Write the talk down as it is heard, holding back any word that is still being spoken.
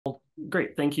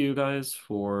Great. Thank you guys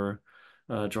for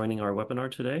joining our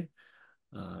webinar today.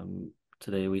 Um,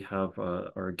 Today we have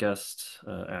our guest,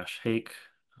 Ash Haque,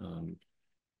 um,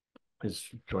 is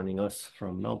joining us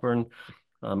from Melbourne.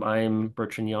 I'm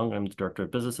Bertrand Young. I'm the Director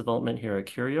of Business Development here at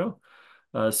Curio.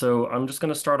 So I'm just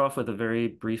going to start off with a very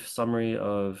brief summary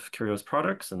of Curio's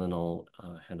products, and then I'll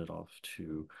hand it off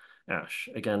to Ash.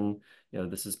 Again,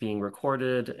 this is being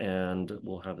recorded, and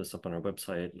we'll have this up on our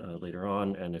website later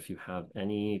on. And if you have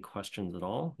any questions at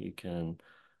all, you can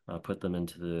put them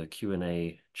into the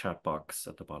Q&A chat box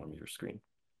at the bottom of your screen.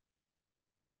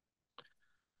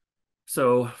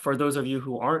 So for those of you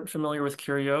who aren't familiar with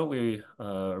Curio, we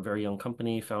are a very young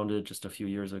company founded just a few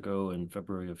years ago in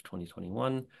February of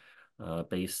 2021,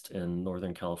 based in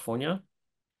Northern California.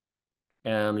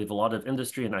 And we have a lot of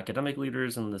industry and academic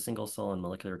leaders in the single cell and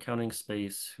molecular counting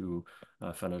space who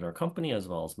founded our company, as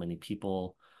well as many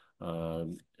people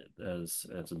as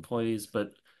employees.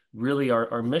 But really,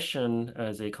 our mission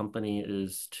as a company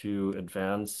is to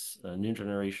advance a new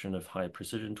generation of high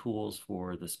precision tools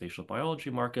for the spatial biology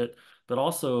market, but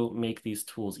also make these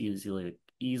tools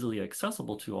easily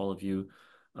accessible to all of you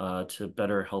to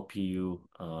better help you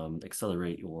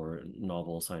accelerate your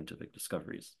novel scientific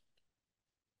discoveries.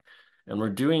 And we're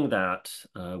doing that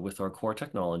with our core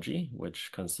technology, which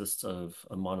consists of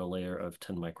a monolayer of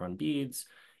 10 micron beads,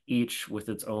 each with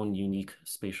its own unique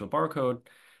spatial barcode.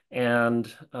 And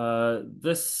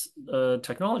this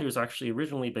technology was actually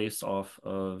originally based off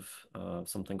of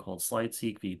something called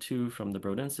SlideSeq v2 from the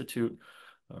Broad Institute,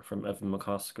 from Evan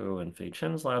McCosco and Fei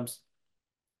Chen's labs.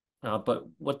 But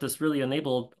what this really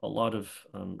enabled a lot of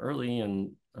early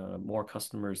and more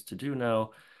customers to do now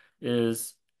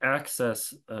is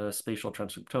access spatial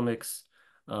transcriptomics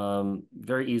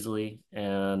very easily.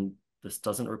 And this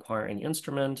doesn't require any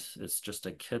instrument. It's just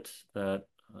a kit that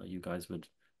you guys would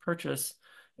purchase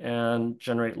and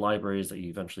generate libraries that you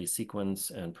eventually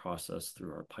sequence and process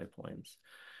through our pipelines.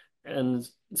 And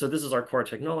so this is our core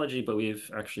technology, but we have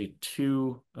actually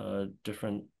two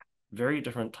very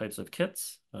different types of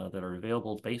kits that are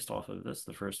available based off of this.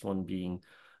 The first one being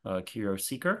Curio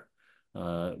Seeker,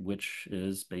 which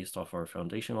is based off our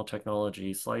foundational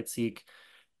technology, SlideSeq.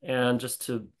 And just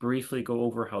to briefly go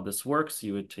over how this works,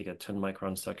 you would take a 10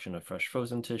 micron section of fresh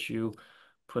frozen tissue,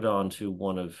 put it onto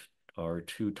one of our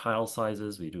two tile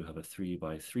sizes. We do have a 3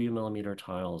 by 3 millimeter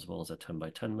tile, as well as a 10 by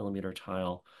 10 millimeter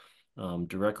tile.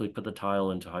 Directly put the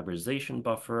tile into hybridization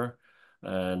buffer,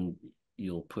 and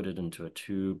you'll put it into a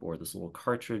tube or this little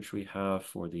cartridge we have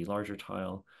for the larger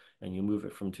tile, and you move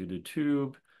it from tube to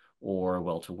tube or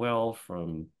well to well,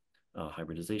 from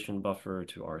hybridization buffer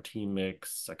to RT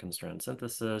mix, second strand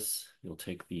synthesis. You'll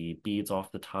take the beads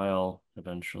off the tile,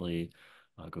 eventually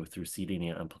go through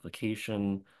cDNA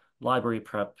amplification, library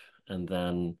prep, and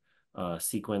then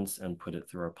sequence and put it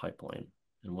through our pipeline.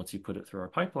 And once you put it through our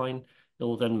pipeline, it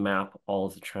will then map all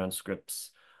of the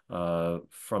transcripts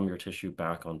from your tissue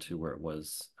back onto where it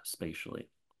was spatially.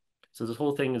 So this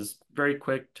whole thing is very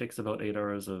quick, takes about 8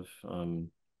 hours of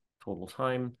total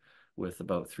time, with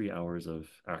about 3 hours of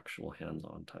actual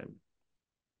hands-on time.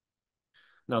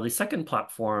 Now, the second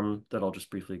platform that I'll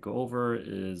just briefly go over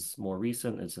is more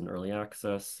recent. It's in early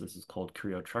access. This is called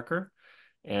Curio Tracker,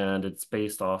 and it's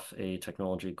based off a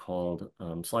technology called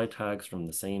slide tags from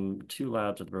the same two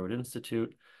labs at the Broad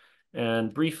Institute.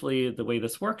 And briefly, the way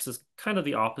this works is kind of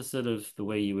the opposite of the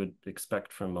way you would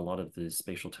expect from a lot of the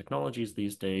spatial technologies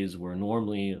these days, where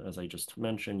normally, as I just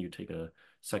mentioned, you take a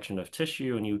section of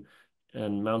tissue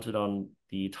and mount it on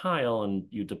the tile, and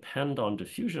you depend on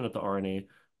diffusion of the RNA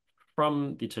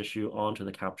from the tissue onto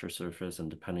the capture surface. And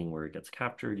depending where it gets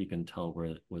captured, you can tell where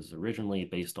it was originally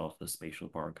based off the spatial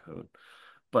barcode.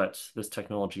 But this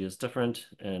technology is different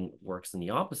and works in the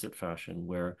opposite fashion,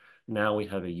 where now we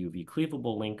have a UV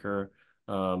cleavable linker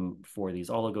for these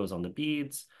oligos on the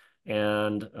beads.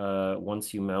 And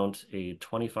once you mount a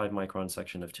 25 micron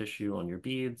section of tissue on your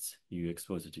beads, you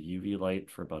expose it to UV light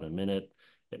for about a minute.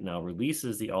 It now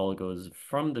releases the oligos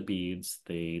from the beads.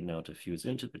 They now diffuse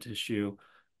into the tissue,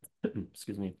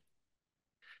 excuse me,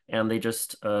 and they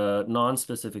just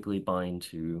non-specifically bind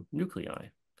to nuclei.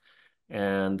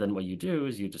 And then what you do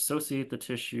is you dissociate the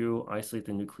tissue, isolate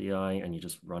the nuclei, and you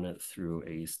just run it through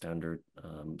a standard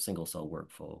single cell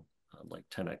workflow, like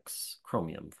 10x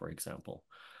chromium, for example.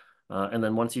 And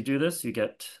then once you do this, you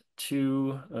get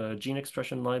two gene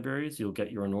expression libraries. You'll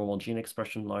get your normal gene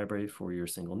expression library for your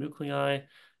single nuclei.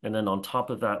 And then on top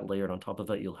of that, layered on top of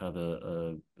that, you'll have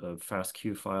a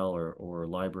FASTQ file or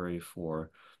library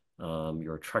for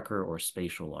your tracker or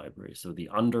spatial library. So the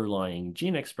underlying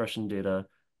gene expression data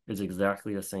is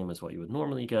exactly the same as what you would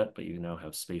normally get, but you now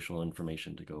have spatial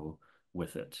information to go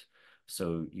with it.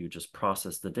 So you just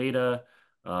process the data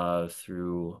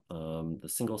through the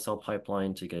single cell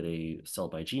pipeline to get a cell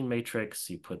by gene matrix.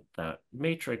 You put that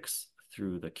matrix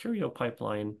through the Curio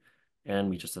pipeline, and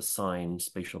we just assign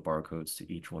spatial barcodes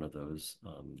to each one of those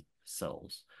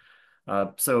cells.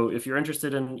 So if you're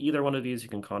interested in either one of these, you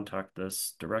can contact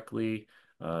us directly.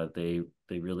 They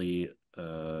really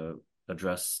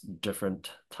address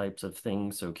different types of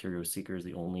things. So Curio Seeker is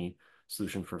the only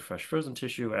solution for fresh frozen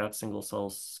tissue at single cell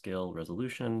scale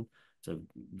resolution. It's a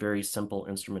very simple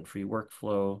instrument-free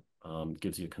workflow,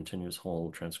 gives you a continuous whole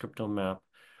transcriptome map.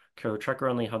 Curio Tracker,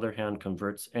 on the other hand,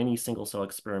 converts any single cell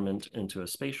experiment into a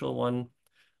spatial one,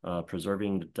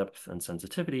 preserving the depth and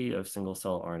sensitivity of single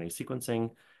cell RNA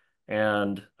sequencing.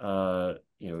 And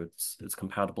it's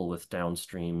compatible with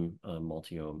downstream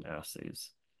multi-omic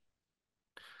assays.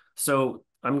 So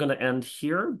I'm going to end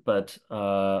here, but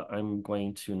I'm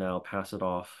going to now pass it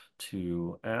off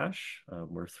to Ash.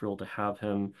 We're thrilled to have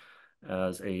him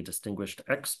as a distinguished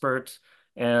expert,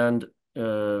 and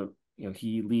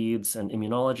he leads an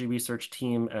immunology research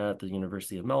team at the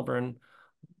University of Melbourne,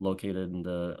 located in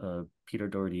the Peter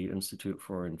Doherty Institute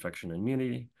for Infection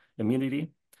and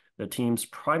Immunity. The team's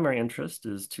primary interest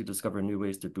is to discover new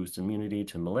ways to boost immunity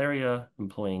to malaria,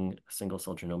 employing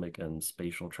single-cell genomic and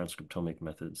spatial transcriptomic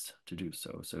methods to do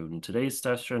so. So in today's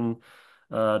session,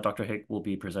 Dr. Haque will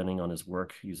be presenting on his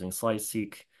work using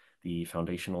SlideSeq, the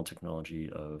foundational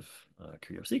technology of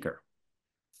Curio Seeker.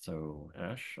 So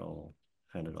Ash, I'll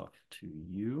hand it off to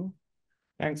you.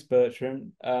 Thanks,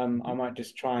 Bertram. I might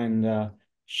just try and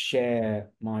share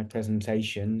my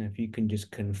presentation. If you can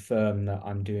just confirm that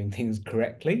I'm doing things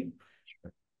correctly.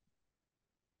 Sure.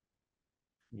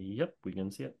 Yep, we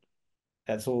can see it.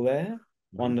 That's all there.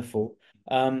 Wonderful.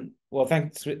 Well,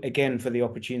 thanks again for the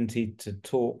opportunity to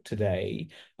talk today.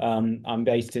 I'm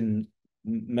based in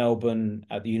Melbourne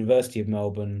at the University of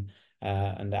Melbourne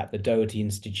and at the Doherty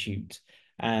Institute.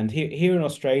 And here in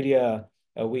Australia,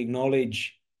 we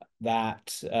acknowledge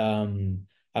that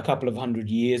a couple of hundred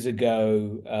years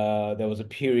ago, there was a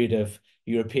period of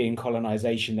European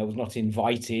colonization that was not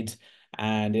invited,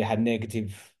 and it had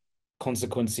negative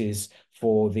consequences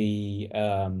for the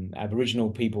Aboriginal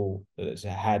people that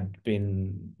had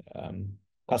been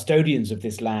custodians of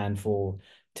this land for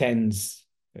tens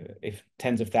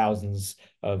of thousands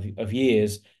of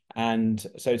years. And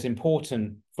so it's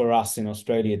important for us in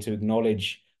Australia to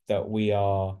acknowledge that we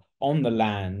are on the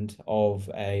land of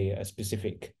a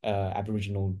specific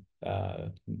Aboriginal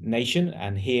nation.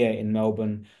 And here in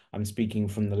Melbourne, I'm speaking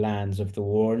from the lands of the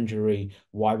Wurundjeri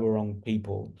Woi-wurrung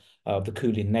people of the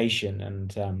Kulin Nation.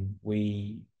 And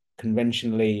we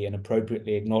conventionally and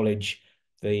appropriately acknowledge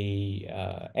the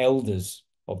elders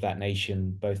of that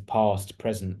nation, both past,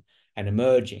 present, and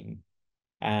emerging.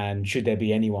 And should there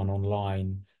be anyone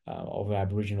online of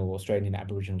Aboriginal, Australian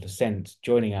Aboriginal descent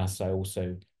joining us, I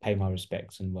also pay my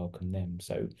respects and welcome them.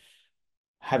 So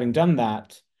having done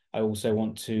that, I also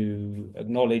want to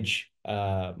acknowledge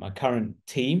my current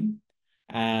team.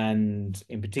 And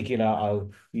in particular,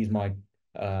 I'll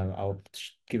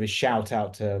give a shout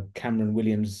out to Cameron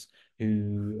Williams,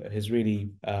 who has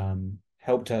really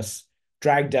helped us,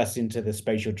 dragged us into the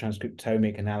spatial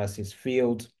transcriptomic analysis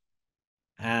field.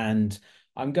 And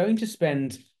I'm going to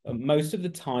spend most of the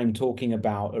time talking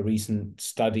about a recent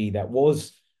study that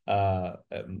was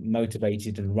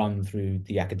motivated and run through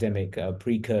the academic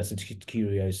precursor to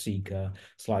Curio Seeker,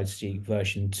 SlideSeq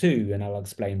version 2, and I'll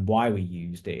explain why we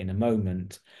used it in a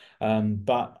moment.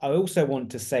 But I also want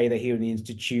to say that here in the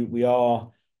Institute, we are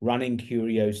running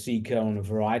Curio Seeker on a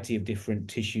variety of different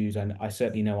tissues, and I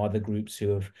certainly know other groups who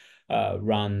have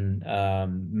run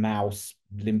mouse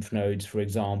lymph nodes, for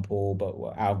example, but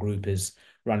our group is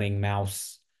running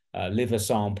mouse liver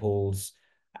samples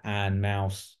and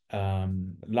mouse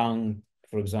lung,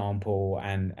 for example,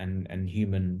 and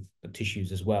human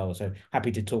tissues as well. So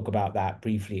happy to talk about that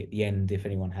briefly at the end if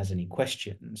anyone has any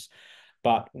questions.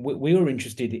 But we were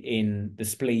interested in the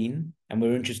spleen, and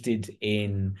we're interested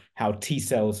in how T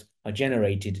cells are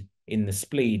generated in the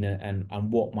spleen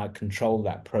and what might control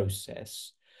that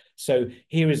process. So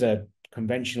here is a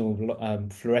conventional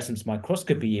fluorescence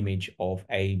microscopy image of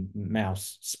a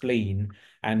mouse spleen,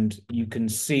 and you can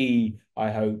see,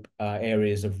 I hope,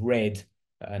 areas of red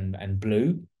and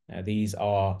blue. These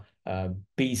are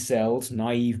B cells,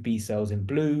 naive B cells in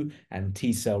blue, and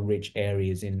T cell rich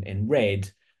areas in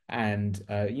red. And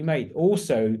you may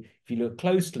also, if you look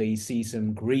closely, see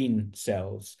some green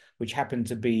cells, which happen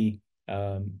to be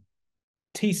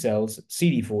T cells,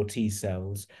 CD4 T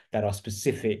cells, that are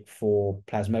specific for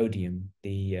Plasmodium,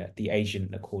 the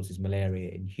agent that causes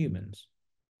malaria in humans.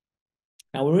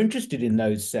 Now, we're interested in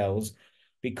those cells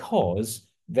because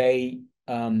they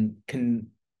can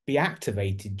be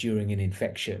activated during an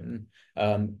infection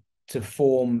to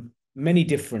form many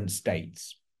different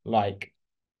states, like,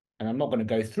 and I'm not going to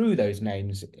go through those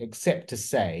names except to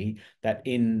say that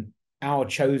in our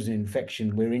chosen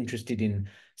infection, we're interested in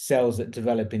cells that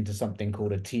develop into something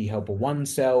called a T helper 1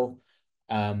 cell,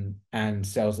 and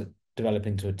cells that develop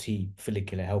into a T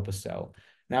follicular helper cell.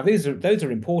 Now, those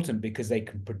are important because they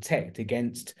can protect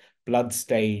against blood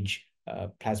stage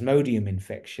plasmodium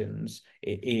infections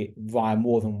via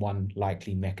more than one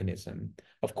likely mechanism.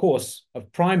 Of course,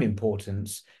 of prime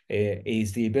importance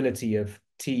is the ability of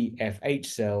TFH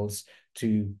cells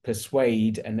to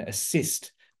persuade and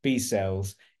assist B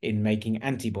cells in making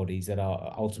antibodies that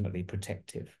are ultimately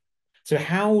protective. So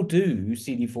how do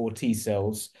CD4 T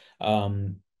cells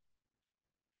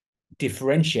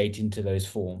differentiate into those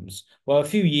forms? Well, a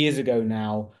few years ago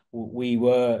now, we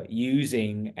were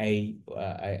using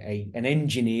an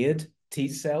engineered T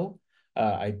cell,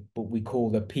 what we call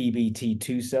the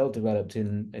PBT2 cell, developed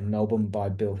in Melbourne by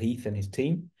Bill Heath and his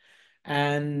team.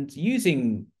 And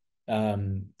using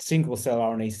single cell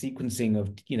RNA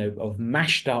sequencing of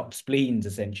mashed up spleens,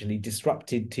 essentially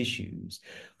disrupted tissues,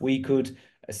 we could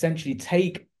essentially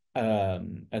take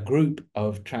a group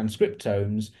of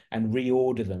transcriptomes and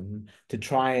reorder them to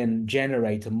try and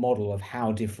generate a model of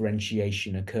how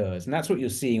differentiation occurs. And that's what you're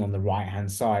seeing on the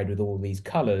right-hand side with all these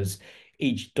colors.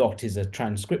 Each dot is a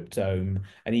transcriptome,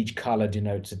 and each color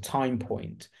denotes a time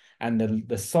point. And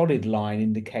the solid line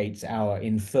indicates our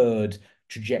inferred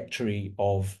trajectory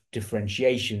of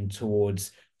differentiation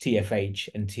towards TFH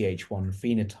and TH1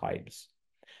 phenotypes.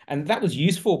 And that was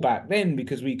useful back then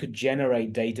because we could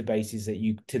generate databases that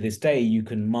you, to this day, you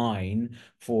can mine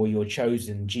for your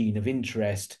chosen gene of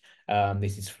interest.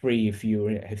 This is free if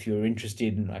you're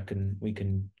interested, and we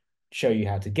can show you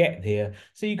how to get here.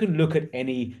 So you can look at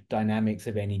any dynamics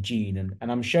of any gene.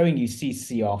 And I'm showing you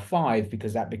CCR5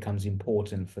 because that becomes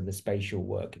important for the spatial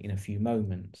work in a few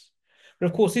moments. But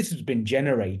of course, this has been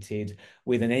generated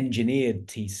with an engineered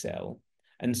T cell.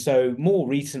 And so more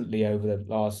recently, over the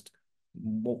last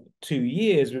 2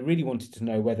 years, we really wanted to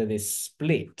know whether this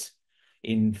split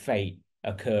in fate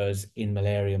occurs in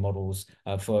malaria models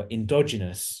for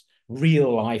endogenous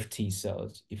real life T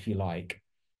cells, if you like.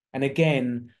 And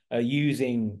again,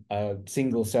 using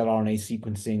single cell RNA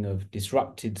sequencing of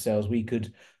disrupted cells, we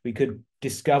could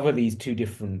discover these two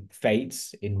different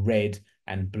fates in red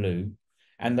and blue.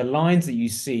 And the lines that you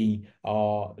see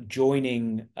are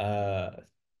joining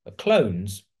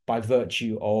clones by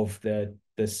virtue of the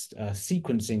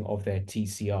sequencing of their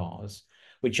TCRs,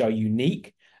 which are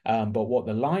unique. But what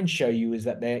the lines show you is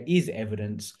that there is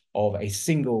evidence of a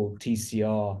single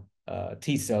TCR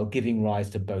T cell giving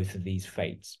rise to both of these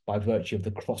fates by virtue of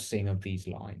the crossing of these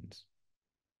lines.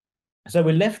 So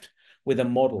we're left with a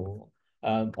model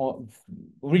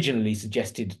originally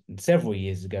suggested several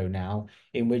years ago now,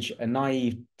 in which a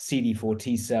naive CD4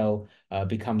 T cell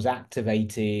becomes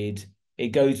activated. It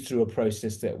goes through a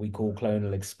process that we call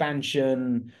clonal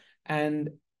expansion, and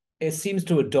it seems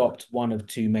to adopt one of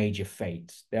two major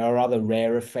fates. There are other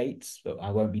rarer fates, but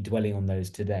I won't be dwelling on those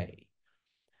today.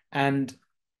 And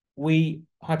we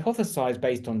hypothesize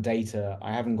based on data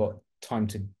I haven't got time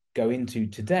to go into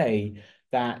today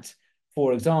that,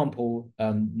 for example,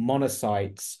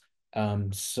 monocytes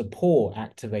support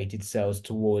activated cells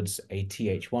towards a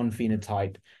TH1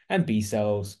 phenotype, and B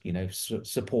cells,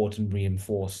 support and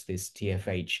reinforce this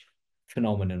TFH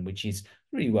phenomenon, which is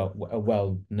really a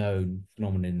well-known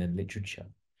phenomenon in the literature.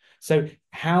 So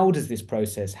how does this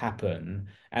process happen?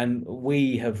 And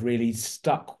we have really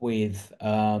stuck with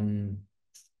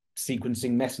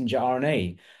sequencing messenger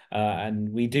RNA. And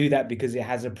we do that because it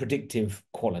has a predictive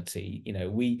quality.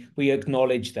 We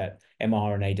acknowledge that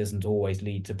mRNA doesn't always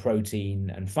lead to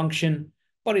protein and function,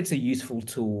 but it's a useful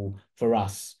tool for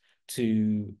us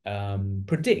to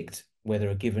predict whether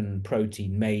a given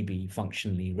protein may be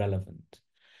functionally relevant.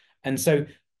 And so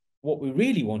what we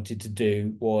really wanted to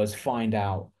do was find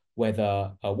out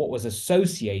whether what was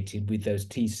associated with those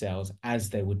T cells as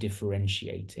they were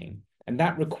differentiating. And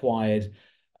that required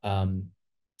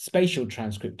spatial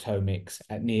transcriptomics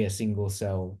at near single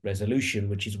cell resolution,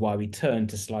 which is why we turned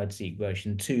to SlideSeq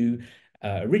version 2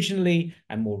 originally,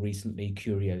 and more recently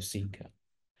Curio Seeker.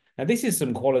 Now, this is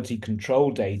some quality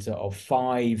control data of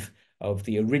 5 of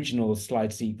the original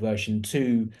SlideSeq version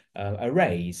 2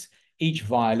 arrays. Each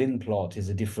violin plot is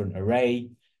a different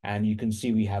array, and you can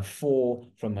see we have 4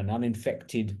 from an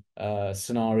uninfected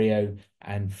scenario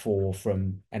and 4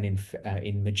 from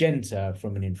in magenta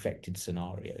from an infected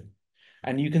scenario.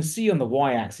 And you can see on the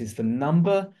y-axis the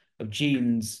number of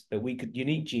genes that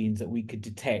unique genes that we could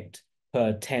detect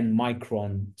per 10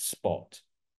 micron spot.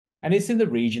 And it's in the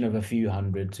region of a few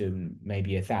hundred to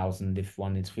maybe 1,000 if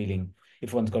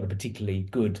if one's got a particularly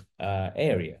good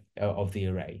area of the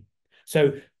array.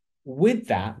 So with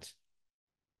that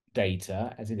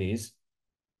data as it is,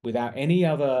 without any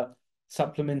other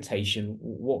supplementation,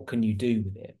 what can you do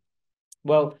with it?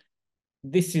 Well,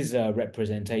 this is a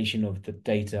representation of the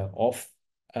data of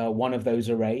one of those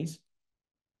arrays.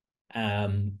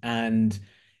 And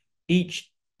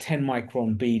each 10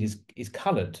 micron bead is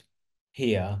colored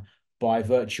here by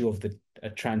virtue of the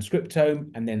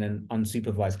transcriptome and then an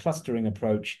unsupervised clustering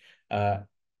approach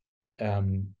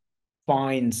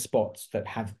find spots that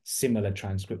have similar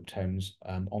transcriptomes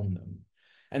on them.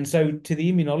 And so to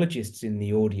the immunologists in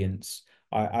the audience,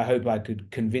 I hope I could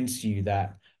convince you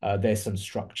that there's some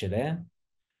structure there,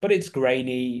 but it's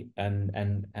grainy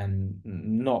and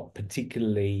not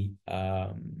particularly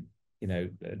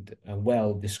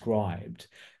well described.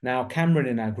 Now, Cameron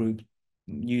in our group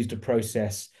used a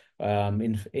process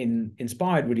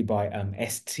inspired really by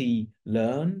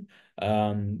ST-learn,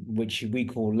 which we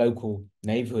call local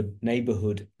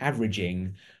neighborhood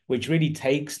averaging, which really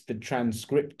takes the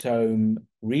transcriptome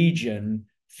region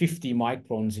 50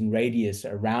 microns in radius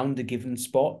around a given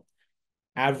spot,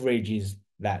 averages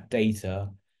that data,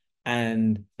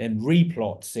 and then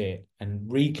replots it,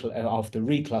 and after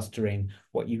reclustering,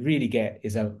 what you really get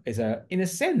is in a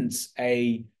sense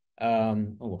let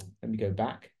me go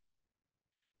back.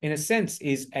 In a sense,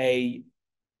 is a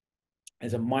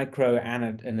micro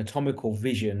anatomical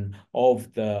vision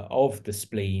of the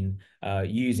spleen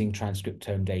using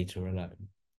transcriptome data alone.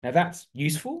 Now that's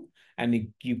useful,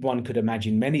 and one could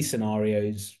imagine many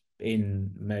scenarios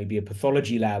in maybe a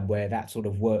pathology lab where that sort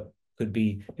of work could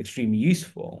be extremely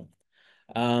useful.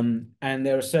 And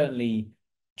there are certainly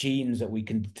genes that we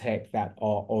can detect that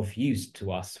are of use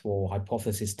to us for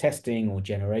hypothesis testing or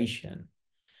generation.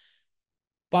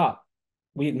 But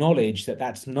we acknowledge that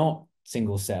that's not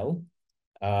single cell,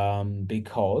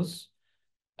 because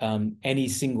any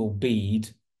single bead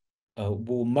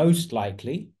will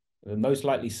the most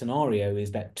likely scenario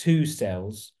is that two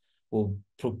cells will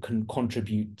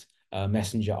contribute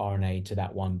messenger RNA to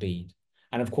that one bead.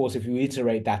 And of course, if you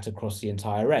iterate that across the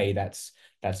entire array, that's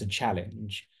a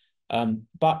challenge.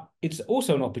 But it's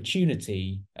also an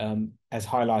opportunity, as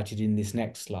highlighted in this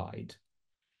next slide,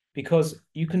 because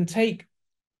you can take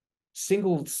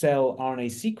single cell RNA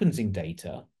sequencing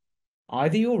data,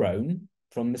 either your own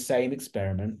from the same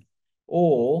experiment,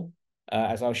 or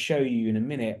as I'll show you in a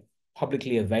minute,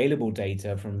 publicly available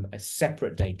data from a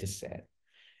separate data set.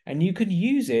 And you could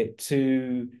use it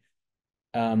to,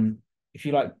 if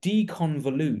you like,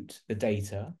 deconvolute the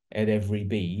data at every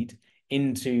bead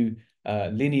into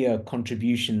linear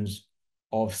contributions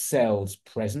of cells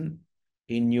present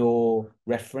in your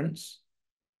reference.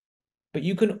 But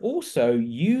you can also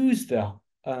use the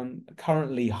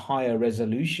currently higher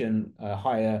resolution,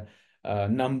 higher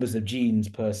numbers of genes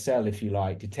per cell, if you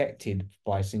like, detected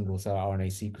by single cell RNA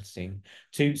sequencing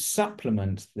to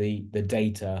supplement the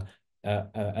data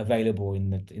available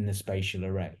in the spatial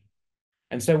array.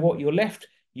 And so what you're left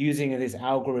using in this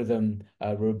algorithm,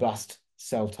 robust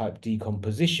cell type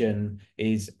decomposition,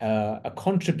 is a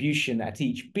contribution at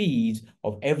each bead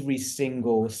of every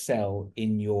single cell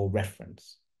in your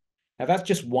reference. Now, that's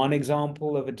just one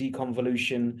example of a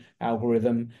deconvolution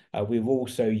algorithm. We've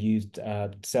also used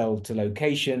cell to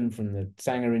location from the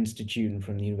Sanger Institute and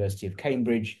from the University of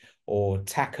Cambridge, or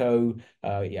TACO,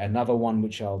 another one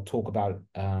which I'll talk about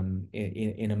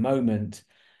in a moment.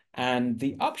 And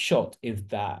the upshot of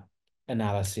that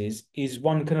analysis is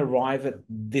one can arrive at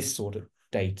this sort of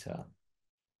data.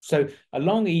 So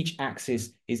along each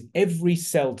axis is every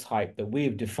cell type that we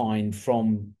have defined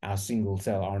from our single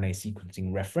cell RNA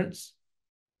sequencing reference.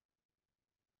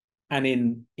 And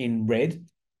in red,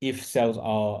 if cells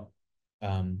are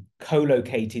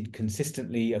co-located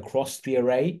consistently across the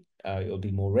array, it'll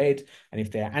be more red. And if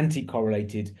they're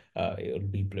anti-correlated, it'll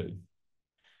be blue.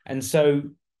 And so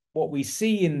what we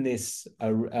see in this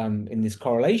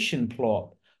correlation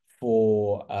plot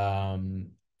for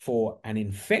an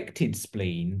infected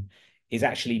spleen is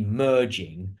actually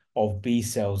merging of B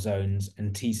cell zones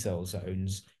and T cell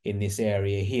zones in this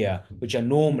area here, which are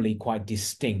normally quite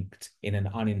distinct in an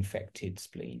uninfected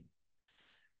spleen.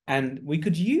 And we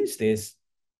could use this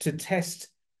to test,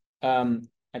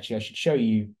 actually I should show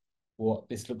you what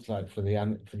this looks like for the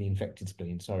infected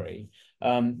spleen, sorry.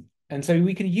 And so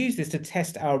we can use this to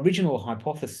test our original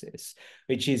hypothesis,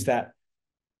 which is that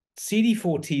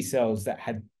CD4 T cells that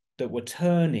were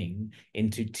turning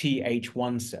into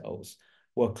Th1 cells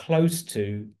were close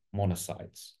to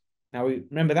monocytes. Now,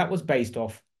 remember that was based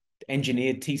off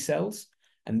engineered T cells,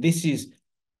 and this is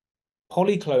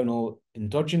polyclonal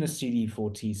endogenous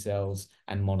CD4 T cells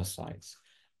and monocytes.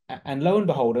 And lo and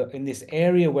behold, in this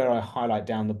area where I highlight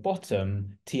down the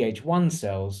bottom, Th1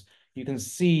 cells, you can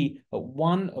see that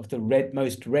one of the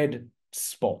most red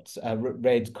spots,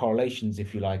 red correlations,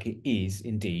 if you like, it is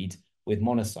indeed with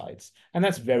monocytes. And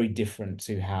that's very different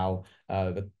to how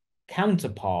the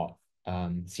counterpart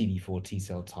CD4 T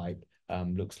cell type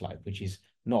looks like, which is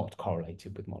not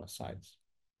correlated with monocytes.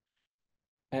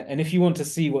 And if you want to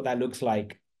see what that looks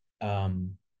like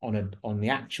on the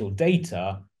actual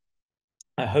data,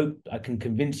 I hope I can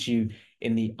convince you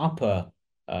in the upper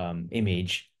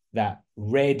image that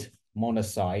red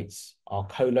monocytes are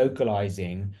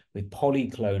co-localizing with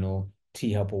polyclonal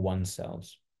T helper 1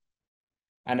 cells.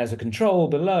 And as a control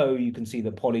below, you can see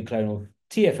that polyclonal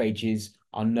TFHs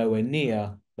are nowhere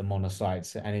near the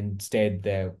monocytes, and instead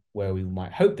they're where we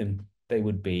might hope them they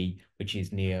would be, which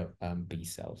is near B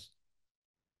cells.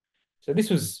 So this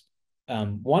was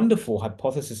wonderful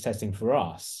hypothesis testing for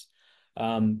us,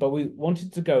 but we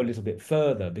wanted to go a little bit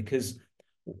further because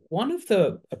one of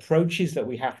the approaches that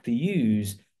we have to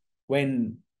use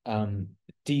when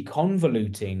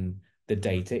deconvoluting the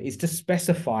data is to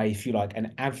specify, if you like,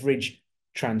 an average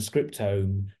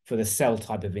transcriptome for the cell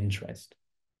type of interest.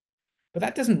 But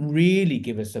that doesn't really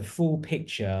give us a full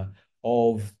picture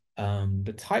of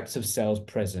the types of cells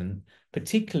present,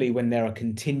 particularly when there are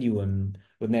continuum,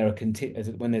 when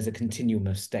there's a continuum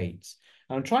of states.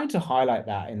 And I'm trying to highlight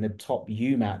that in the top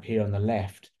U map here on the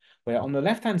left, where on the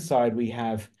left-hand side we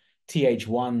have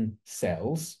Th1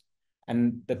 cells,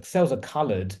 and the cells are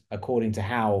colored according to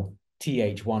how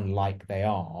Th1-like they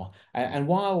are. And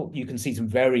while you can see some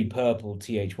very purple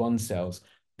Th1 cells,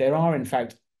 there are in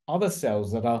fact other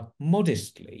cells that are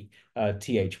modestly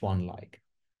Th1-like.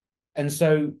 And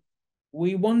so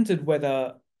we wondered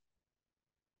whether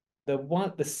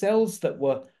the cells that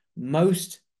were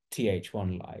most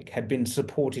Th1-like had been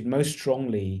supported most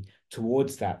strongly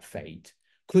towards that fate.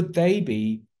 Could they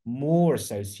be more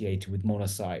associated with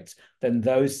monocytes than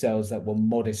those cells that were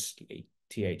modestly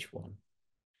Th1?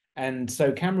 And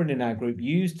so Cameron in our group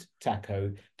used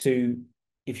TACO to,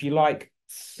 if you like,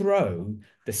 throw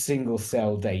the single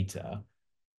cell data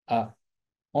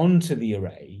onto the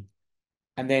array,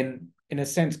 and then, in a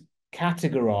sense,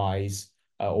 categorize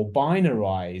or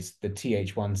binarize the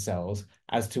Th1 cells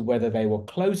as to whether they were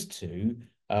close to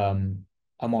a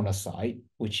monocyte,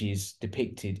 which is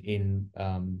depicted in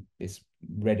this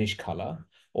reddish color,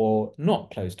 or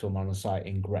not close to a monocyte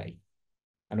in gray.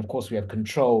 And of course, we have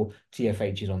control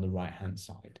TFHs on the right-hand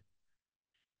side.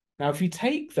 Now, if you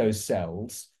take those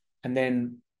cells and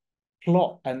then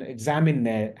plot and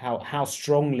examine how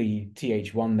strongly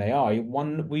Th1 they are,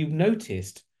 we've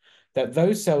noticed that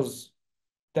those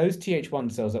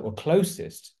Th1 cells that were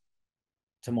closest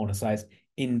to monocytes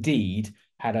indeed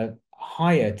had a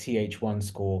higher Th1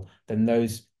 score than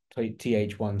those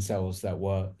Th1 cells that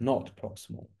were not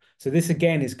proximal. So this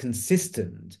again is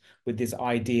consistent with this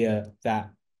idea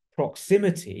that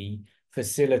proximity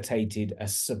facilitated a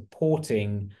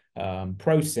supporting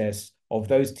process of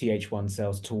those Th1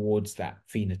 cells towards that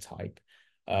phenotype.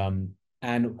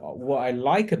 And what I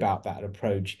like about that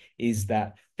approach is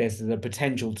that there's the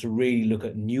potential to really look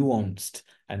at nuanced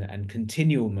and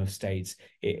continuum of states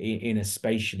in a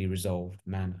spatially resolved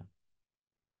manner.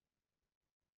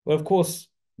 Well, of course,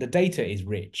 the data is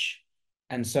rich.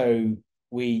 And so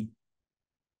we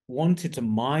wanted to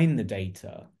mine the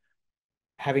data,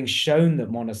 having shown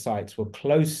that monocytes were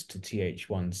close to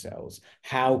Th1 cells.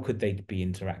 How could they be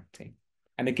interacting?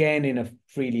 And again, in a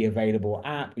freely available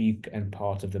app and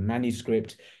part of the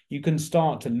manuscript, you can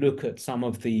start to look at some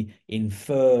of the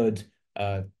inferred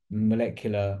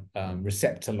molecular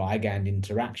receptor ligand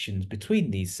interactions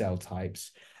between these cell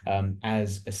types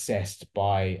as assessed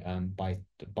by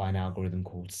an algorithm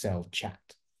called CellChat.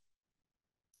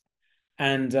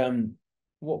 And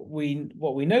what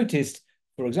we noticed,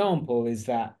 for example, is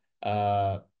that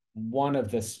one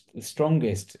of the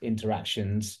strongest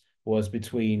interactions was with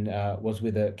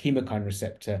a chemokine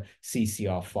receptor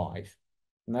CCR5.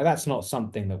 Now that's not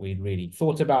something that we'd really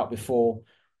thought about before.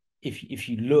 If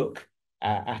you look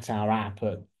at our app,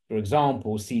 for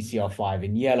example, CCR5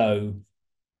 in yellow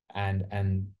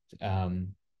and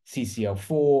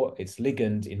CCL4, its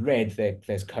ligand in red,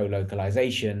 there's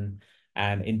co-localization.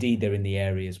 And indeed, they're in the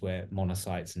areas where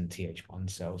monocytes and Th1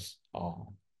 cells are.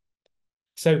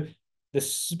 So the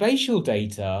spatial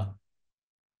data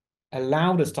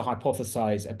allowed us to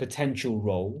hypothesize a potential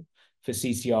role for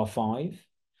CCR5.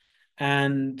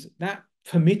 And that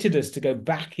permitted us to go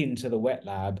back into the wet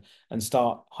lab and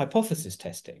start hypothesis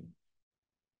testing.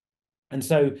 And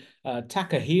so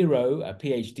Takahiro, a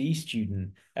PhD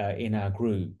student in our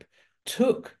group,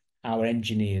 took our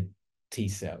engineered T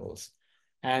cells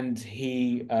and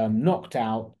he knocked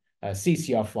out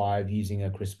CCR5 using a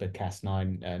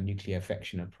CRISPR-Cas9 nuclear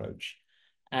affection approach.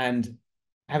 And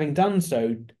having done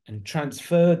so and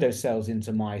transferred those cells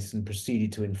into mice and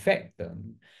proceeded to infect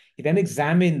them, he then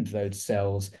examined those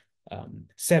cells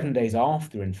 7 days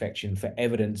after infection for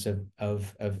evidence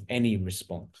of any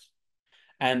response.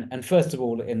 And first of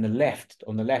all, on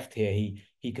the left here,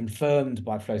 he confirmed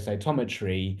by flow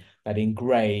cytometry that in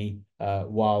gray,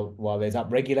 while there's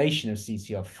upregulation of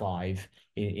CCR5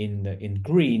 in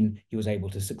green, he was able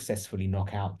to successfully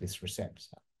knock out this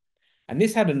receptor. And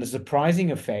this had a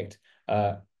surprising effect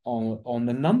on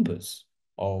the numbers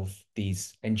of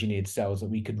these engineered cells that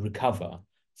we could recover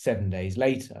 7 days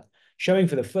later, showing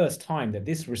for the first time that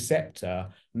this receptor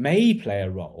may play a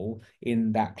role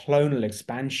in that clonal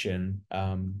expansion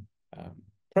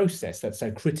process that's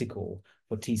so critical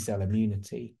for T cell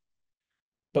immunity.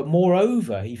 But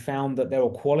moreover, he found that there were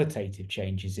qualitative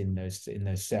changes in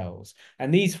those cells.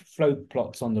 And these flow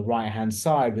plots on the right-hand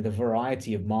side with a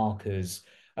variety of markers,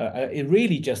 it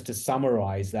really just to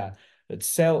summarize that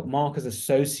cell markers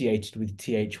associated with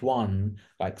Th1,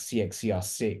 like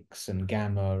CXCR6 and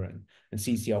gamma and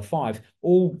CCR5,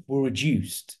 all were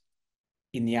reduced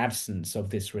in the absence of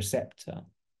this receptor.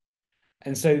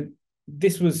 And so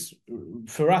this was,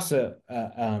 for us,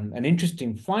 an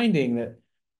interesting finding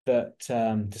that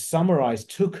to summarize,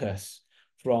 took us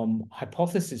from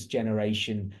hypothesis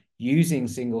generation using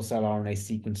single-cell RNA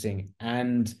sequencing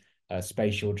and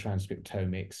spatial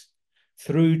transcriptomics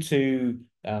through to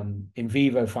in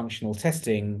vivo functional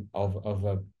testing of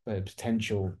a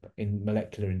potential in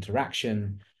molecular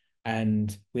interaction.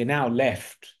 And we're now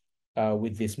left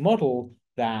with this model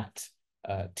that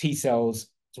T cells,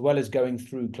 as well as going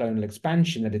through clonal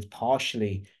expansion that is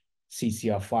partially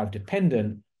CCR5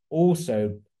 dependent,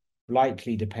 also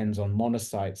likely depends on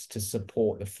monocytes to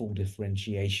support the full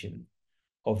differentiation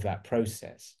of that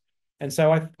process. And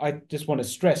so I just want to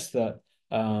stress that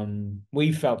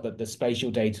we felt that the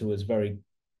spatial data was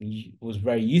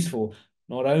very useful,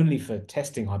 not only for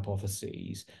testing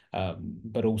hypotheses,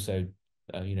 but also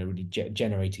really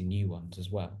generating new ones as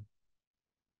well.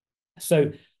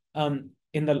 So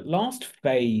in the last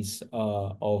phase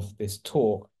of this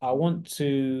talk, I want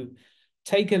to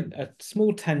take a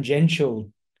small tangential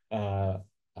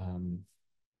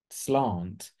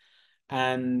slant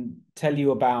and tell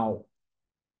you about,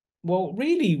 well,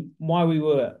 really why we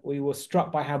were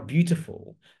struck by how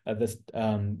beautiful the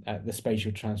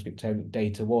spatial transcriptomic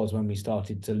data was when we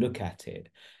started to look at it.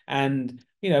 And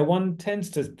one tends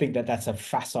to think that that's a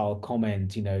facile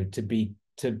comment, to be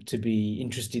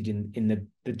interested in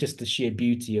just the sheer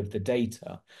beauty of the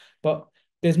data. But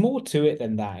there's more to it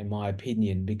than that, in my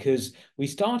opinion, because we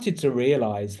started to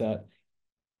realize that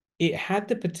it had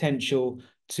the potential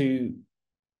to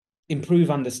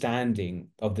improve understanding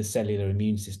of the cellular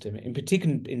immune system, in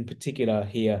particular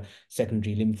here,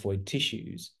 secondary lymphoid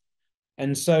tissues.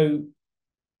 And so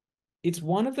it's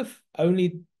one of the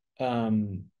only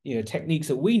techniques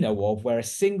that we know of where a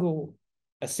single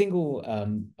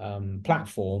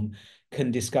platform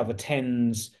can discover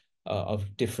tens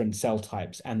of different cell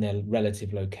types and their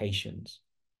relative locations.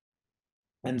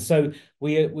 And so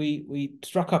we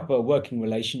struck up a working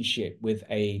relationship with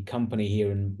a company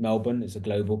here in Melbourne. It's a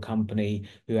global company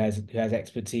who has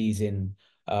expertise in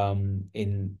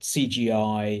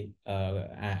CGI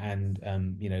and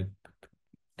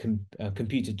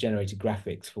computer generated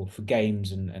graphics for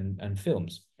games and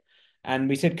films. And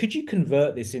we said, could you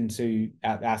convert this into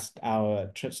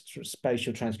our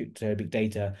spatial transcriptomic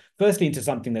data, firstly into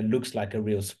something that looks like a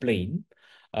real spleen,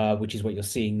 which is what you're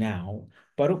seeing now,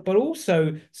 but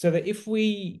also so that if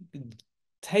we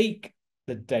take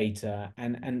the data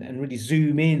and really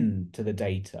zoom in to the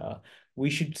data,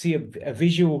 we should see a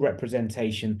visual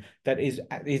representation that is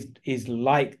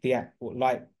like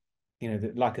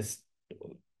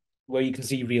where you can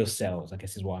see real cells, I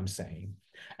guess is what I'm saying.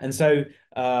 And so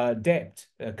DEPT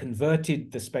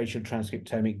converted the spatial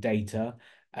transcriptomic data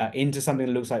into something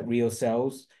that looks like real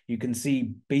cells. You can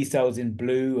see B cells in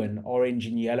blue and orange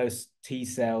and yellow T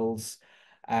cells.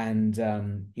 And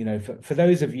for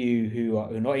those of you who are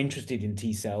not interested in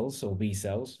T cells or B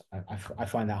cells, I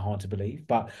find that hard to believe,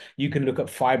 but you can look at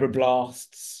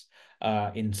fibroblasts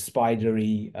in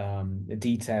spidery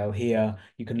detail here.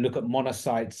 You can look at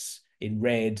monocytes in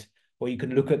red, or you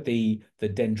can look at the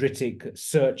dendritic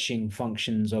searching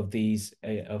functions of these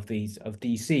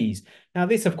DCs. Now,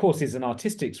 this, of course, is an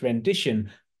artistic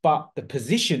rendition, but the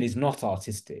position is not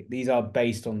artistic. These are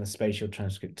based on the spatial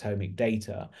transcriptomic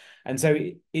data. And so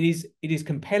it is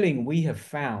compelling, we have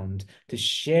found, to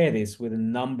share this with a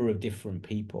number of different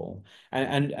people.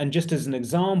 And just as an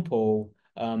example,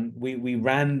 we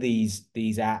ran these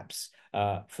apps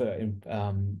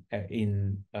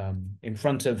in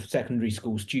front of secondary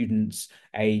school students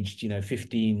aged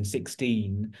 15,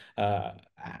 16,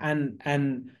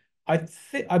 and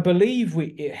I believe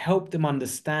it helped them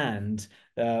understand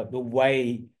the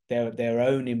way their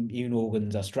own immune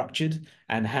organs are structured,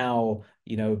 and how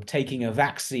taking a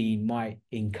vaccine might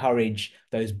encourage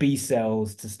those B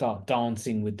cells to start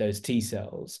dancing with those T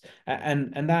cells,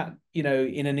 and that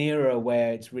in an era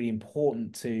where it's really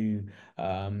important to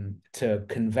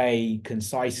convey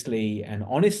concisely and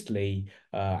honestly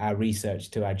our research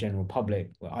to our general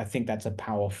public. I think that's a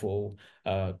powerful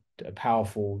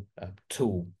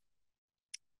tool.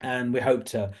 And we hope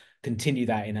to continue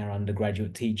that in our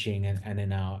undergraduate teaching and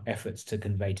in our efforts to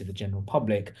convey to the general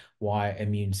public why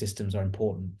immune systems are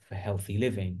important for healthy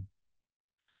living.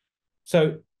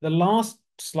 So the last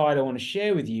slide I want to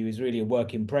share with you is really a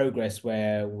work in progress,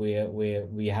 where we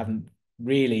haven't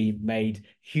really made a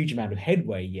huge amount of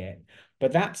headway yet.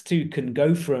 But that's can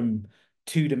go from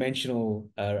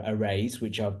two-dimensional arrays,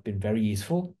 which have been very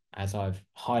useful, as I've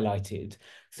highlighted,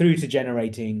 through to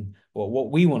generating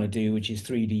what we want to do, which is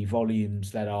 3D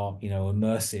volumes that are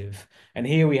immersive. And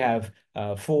here we have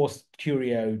 4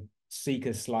 Curio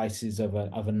Seeker slices of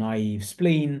a naive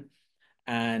spleen,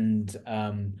 and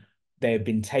they've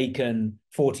been taken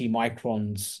 40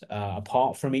 microns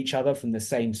apart from each other from the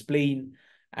same spleen,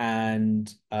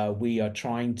 and we are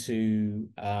trying to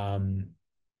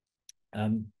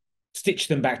stitch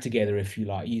them back together, if you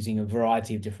like, using a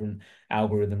variety of different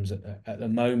algorithms at the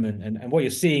moment. And what you're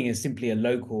seeing is simply a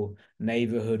local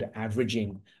neighborhood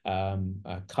averaging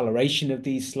coloration of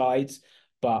these slides.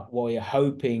 But what you're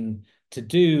hoping to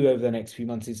do over the next few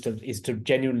months is to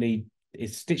genuinely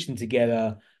stitch them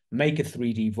together, make a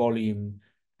 3D volume,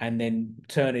 and then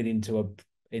turn it into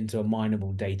a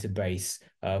mineable database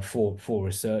for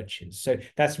researchers. So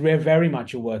that's very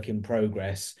much a work in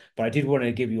progress, but I did want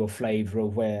to give you a flavor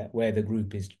of where the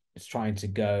group is trying to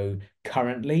go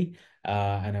currently,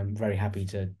 and I'm very happy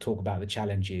to talk about the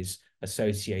challenges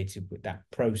associated with that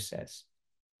process.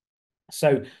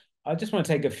 So I just want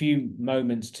to take a few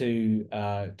moments to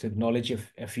acknowledge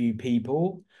a few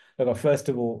people. Look, first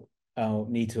of all,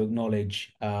 need to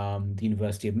acknowledge the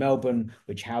University of Melbourne,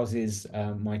 which houses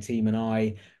my team and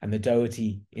I, and the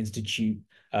Doherty Institute,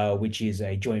 which is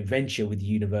a joint venture with the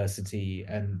university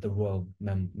and the Royal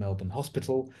Melbourne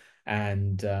Hospital.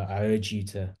 And I urge you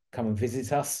to come and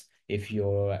visit us if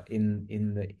you're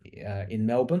in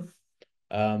Melbourne.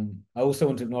 I also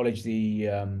want to acknowledge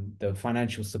the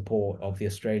financial support of the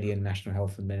Australian National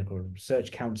Health and Medical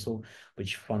Research Council,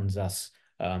 which funds us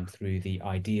through the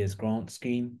IDEAS grant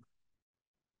scheme.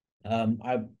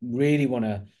 I really want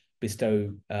to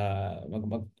bestow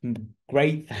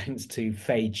great thanks to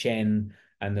Fei Chen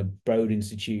and the Broad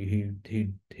Institute,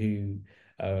 who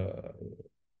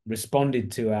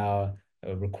responded to our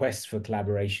request for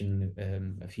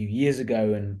collaboration a few years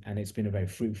ago, and it's been a very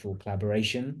fruitful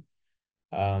collaboration.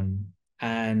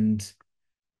 And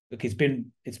look, it's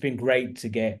been great to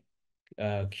get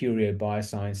Curio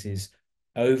Biosciences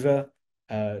over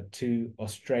to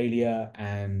Australia,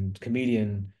 and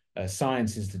Chameleon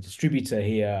Science is the distributor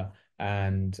here,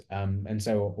 and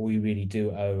so we really do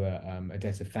owe a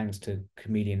debt of thanks to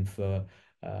Chameleon for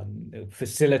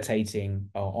facilitating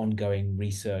our ongoing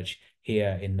research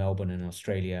here in Melbourne and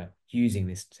Australia using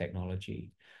this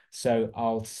technology. So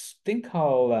I'll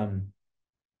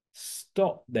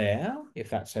stop there, if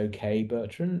that's okay,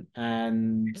 Bertrand.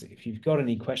 And if you've got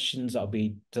any questions, I'll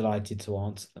be delighted to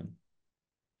answer them.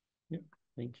 Yeah,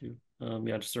 thank you.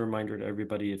 Yeah, just a reminder to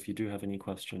everybody, if you do have any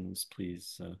questions,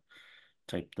 please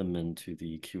type them into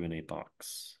the Q&A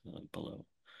box below.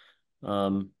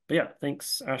 But yeah,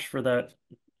 thanks, Ash, for that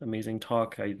amazing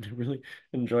talk. I really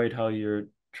enjoyed how you're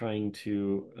trying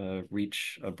to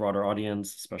reach a broader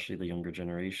audience, especially the younger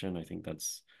generation. I think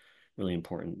that's really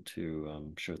important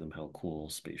to show them how cool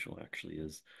spatial actually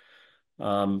is.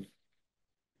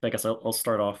 I guess I'll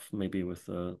start off maybe with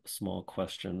a small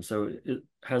question. So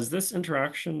has this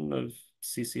interaction of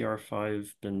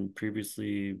CCR5 been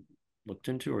previously looked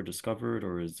into or discovered,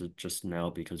 or is it just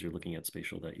now because you're looking at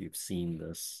spatial that you've seen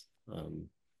this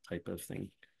type of thing?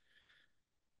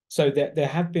 So there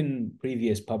have been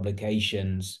previous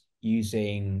publications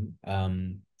using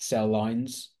cell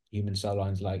lines, human cell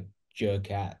lines like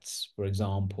GERCATs, for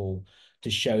example, to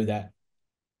show that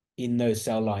in those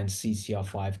cell lines,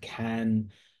 CCR5 can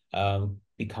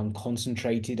become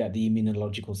concentrated at the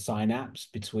immunological synapse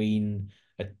between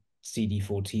a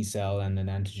CD4 T cell and an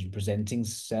antigen presenting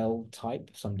cell type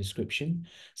of some description.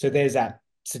 So there's that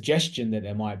suggestion that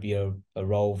there might be a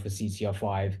role for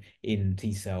CCR5 in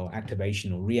T cell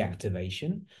activation or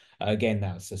reactivation. Again,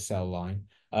 that's a cell line.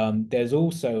 There's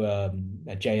also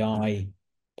a JI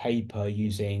paper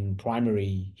using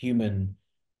primary human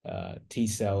T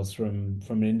cells from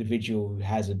an individual who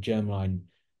has a germline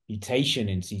mutation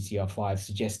in CCR5,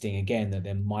 suggesting again that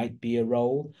there might be a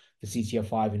role for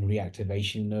CCR5 in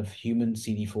reactivation of human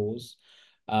CD4s.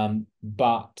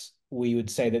 But we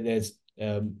would say that there's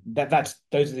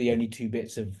those are the only two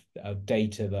bits of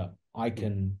data that we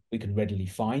can readily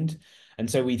find. And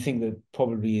so we think that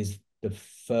probably is the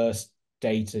first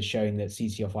data showing that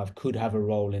CCR5 could have a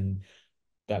role in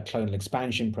that clonal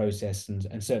expansion process,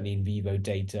 and certainly in vivo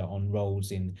data on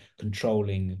roles in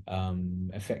controlling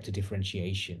effector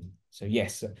differentiation. So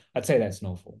yes, I'd say that's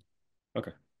novel.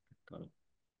 Okay, got it.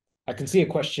 I can see a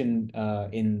question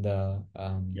in the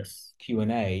Yes.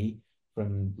 Q&A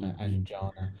from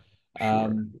Anjana.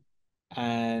 Sure.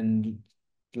 And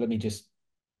let me just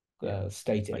Yeah.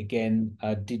 state it I, again.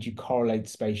 Did you correlate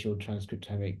spatial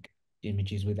transcriptomic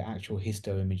images with actual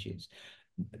histoimages?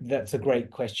 That's a great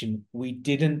question. We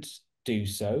didn't do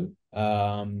so.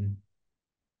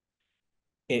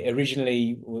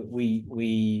 Originally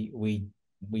we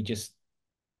just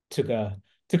took a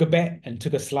bet and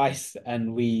took a slice,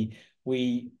 and we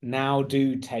now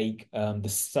do take the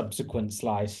subsequent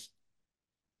slice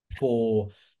for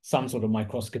some sort of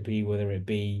microscopy, whether it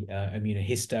be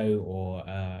immunohisto or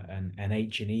an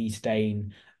H&E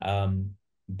stain.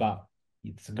 But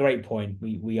it's a great point.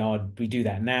 We do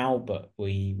that now, but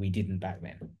we didn't back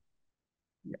then.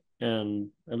 yeah. And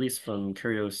at least from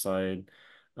Curio's side,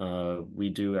 we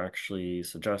do actually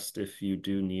suggest if you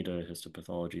do need a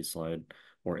histopathology slide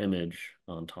or image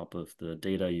on top of the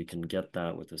data, you can get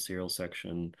that with the serial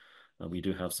section. We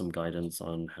do have some guidance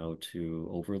on how to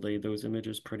overlay those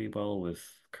images pretty well with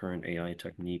current AI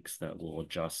techniques that will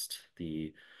adjust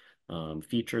the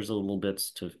features a little bit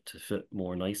to fit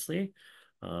more nicely.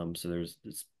 So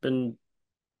it's been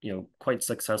quite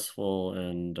successful,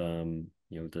 and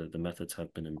the methods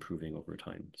have been improving over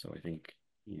time. So I think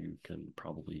you can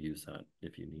probably use that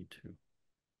if you need to.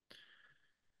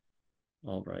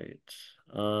 All right.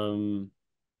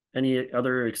 Any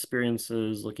other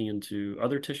experiences looking into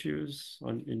other tissues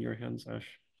in your hands, Ash?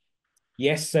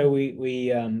 Yes, so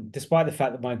we despite the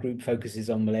fact that my group focuses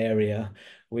on malaria,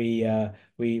 we do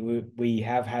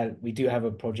have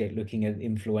a project looking at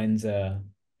influenza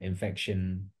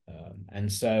infection, and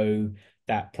so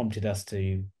that prompted us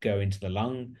to go into the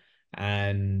lung,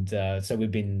 and so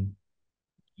we've been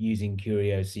using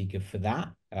Curio Seeker for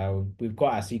that. We've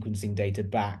got our sequencing data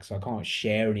back, so I can't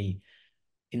share any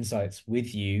insights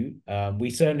with you.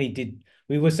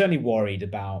 We were certainly worried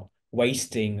about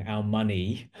wasting our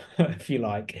money, if you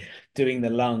like, doing the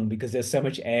lung because there's so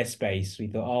much airspace. We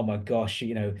thought, oh my gosh,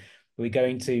 most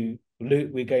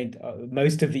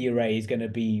of the array is going to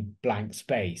be blank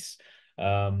space.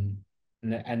 And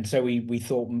so we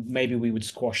thought maybe we would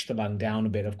squash the lung down a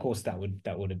bit. Of course, that would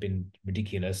have been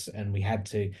ridiculous, and we had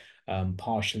to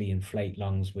partially inflate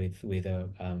lungs with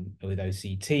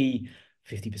OCT,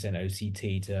 50%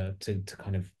 OCT to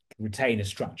kind of retain a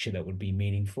structure that would be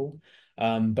meaningful.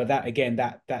 But that again,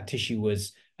 that tissue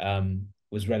was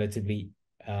relatively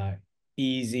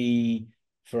easy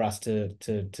for us to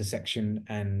section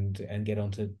and get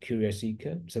onto Curio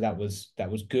Seeker. So that was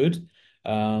good.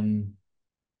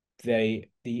 The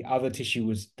other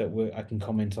tissue I can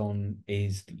comment on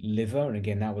is liver, and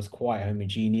again that was quite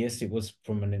homogeneous. It was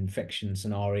from an infection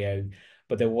scenario,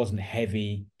 but there wasn't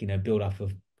heavy buildup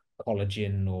of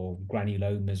collagen or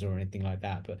granulomas or anything like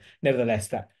that. But nevertheless,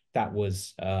 that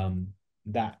was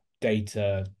that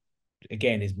data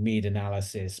again is mid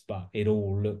analysis, but it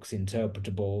all looks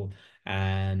interpretable,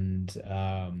 and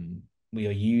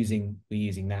we're using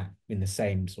that in the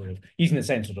same sort of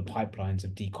pipelines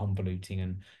of deconvoluting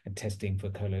and testing for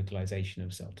co-localization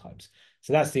of cell types.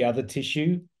 So that's the other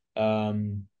tissue. I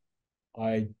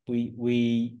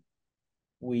we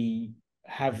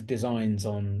have designs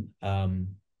on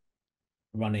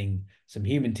running some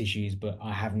human tissues, but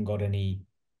I haven't got any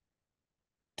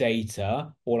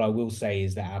data. All I will say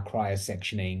is that our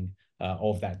cryosectioning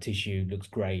of that tissue looks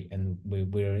great, and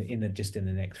we're just in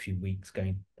the next few weeks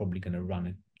probably going to run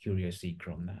a Curio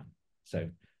Seeker on that. So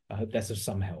I hope that's of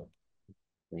some help.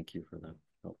 Thank you for that.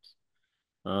 Helps.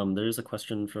 There's a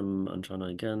question from Anjana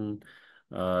again.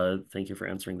 Thank you for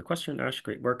answering the question, Ash.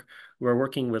 Great work. We're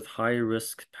working with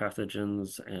high-risk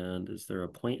pathogens, and is there a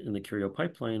point in the Curio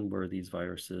pipeline where these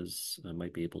viruses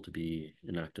might be able to be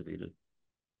inactivated?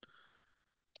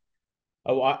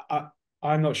 Oh,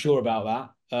 I'm not sure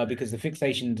about that because the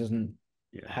fixation doesn't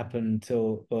Yeah. happen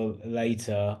till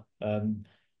later.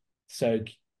 So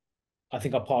I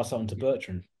think I'll pass on to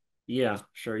Bertrand. Yeah,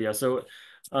 sure. Yeah. So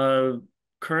uh,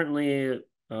 currently,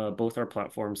 both our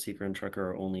platforms, Seeker and Trekker,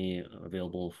 are only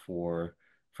available for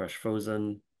fresh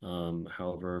frozen.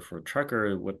 However, for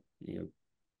Trekker, what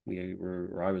we were,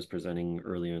 or I was presenting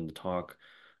earlier in the talk,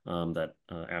 that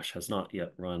Ash has not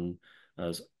yet run.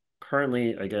 As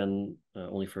currently, again,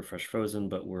 only for fresh frozen,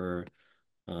 but we're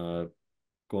uh,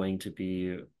 going to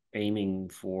be aiming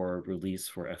for release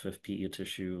for FFPE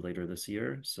tissue later this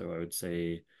year. So I would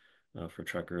say for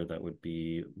Trekker, that would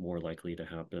be more likely to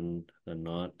happen than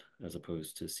not, as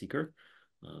opposed to Seeker.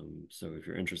 So if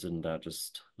you're interested in that,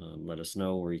 just let us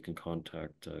know, or you can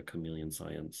contact Chameleon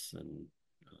Science, and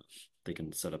uh, they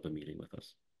can set up a meeting with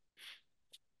us.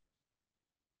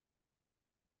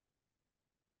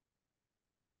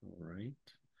 All right.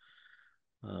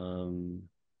 Um,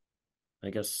 I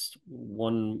guess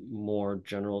one more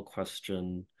general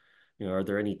question, are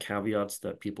there any caveats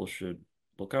that people should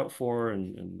look out for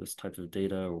in this type of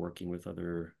data, or working with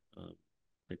other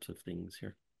types of things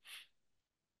here?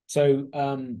 So,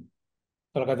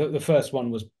 but like the first one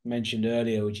was mentioned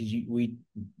earlier, which is you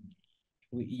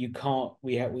can't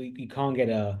you can't get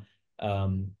a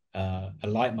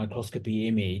light microscopy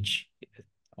image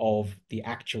of the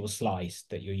actual slice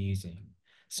that you're using.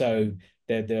 So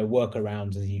there are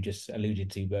workarounds, as you just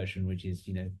alluded to, Bertrand, which is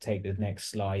take the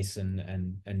next slice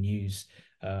and use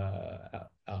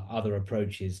other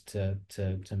approaches to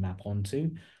map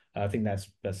onto. I think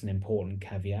that's an important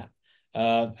caveat.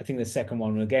 I think the second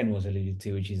one again was alluded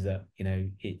to, which is that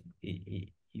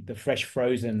the fresh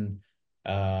frozen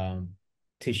um,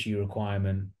 tissue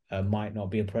requirement might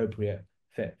not be appropriate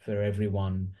for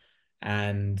everyone,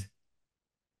 and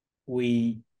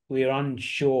we we are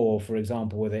unsure, for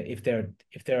example, whether if there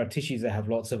are tissues that have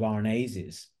lots of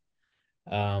RNases,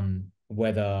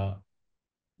 whether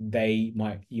you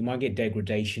might get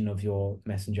degradation of your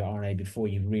messenger RNA before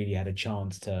you've really had a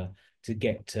chance to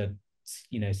get to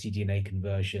cDNA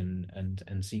conversion and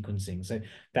sequencing. So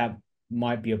that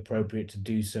might be appropriate to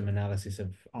do some analysis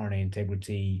of RNA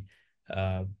integrity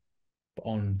uh,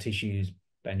 on tissues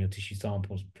and your tissue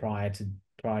samples prior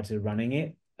to running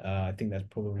it. I think that's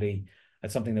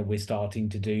something that we're starting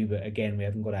to do, but again, we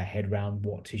haven't got our head around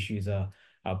what tissues are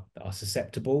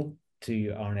susceptible to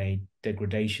RNA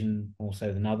degradation more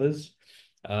so than others.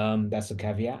 That's a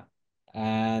caveat.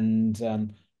 And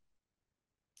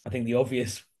I think the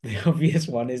obvious the obvious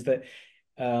one is that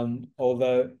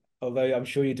although I'm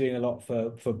sure you're doing a lot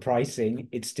for pricing,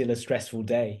 it's still a stressful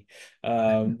day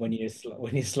when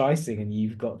you're slicing and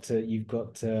you've got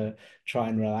to try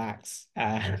and relax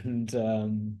and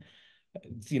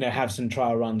have some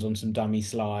trial runs on some dummy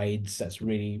slides. That's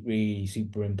really, really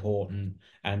super important.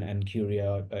 And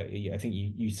Curio, I think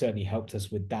you certainly helped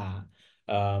us with that.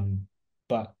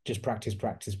 But just practice,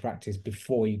 practice, practice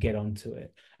before you get onto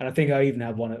it. And I think I even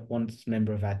had one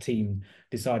member of our team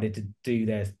decided to do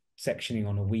their sectioning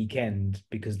on a weekend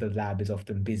because the lab is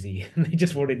often busy and they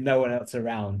just wanted no one else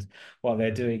around while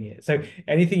they're doing it. So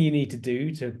anything you need to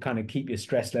do to kind of keep your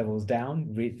stress levels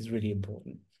down is really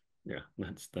important. Yeah,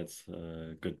 that's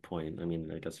a good point. I mean,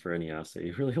 I guess for any assay,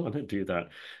 you really want to do that.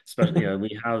 Especially, yeah,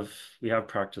 we have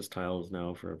practice tiles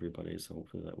now for everybody, so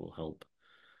hopefully that will help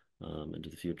into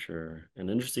the future.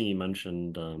 And interesting, you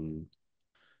mentioned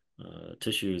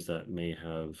tissues that may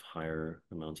have higher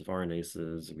amounts of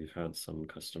RNases. We've had some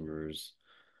customers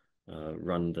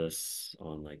run this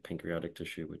on like pancreatic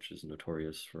tissue, which is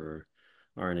notorious for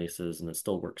RNases, and it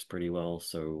still works pretty well.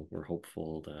 So we're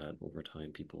hopeful that over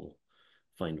time people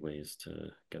find ways to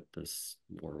get this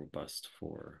more robust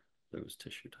for those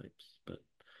tissue types. But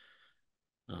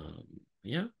um,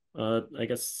 yeah, I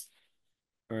guess,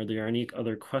 are there any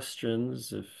other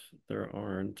questions? If there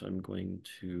aren't, I'm going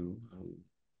to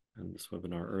end this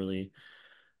webinar early.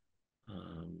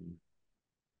 Um,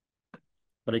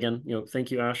 but again,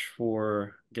 thank you, Ash,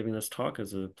 for giving this talk.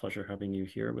 It's a pleasure having you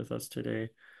here with us today.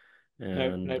 No,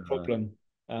 And no problem.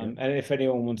 yeah, And if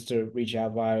anyone wants to reach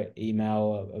out via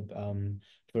email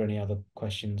for any other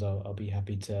questions, I'll be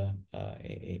happy to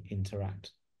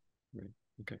interact. right.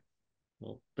 Okay.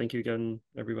 Well, thank you again,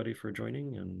 everybody, for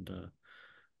joining, and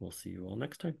we'll see you all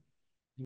next time.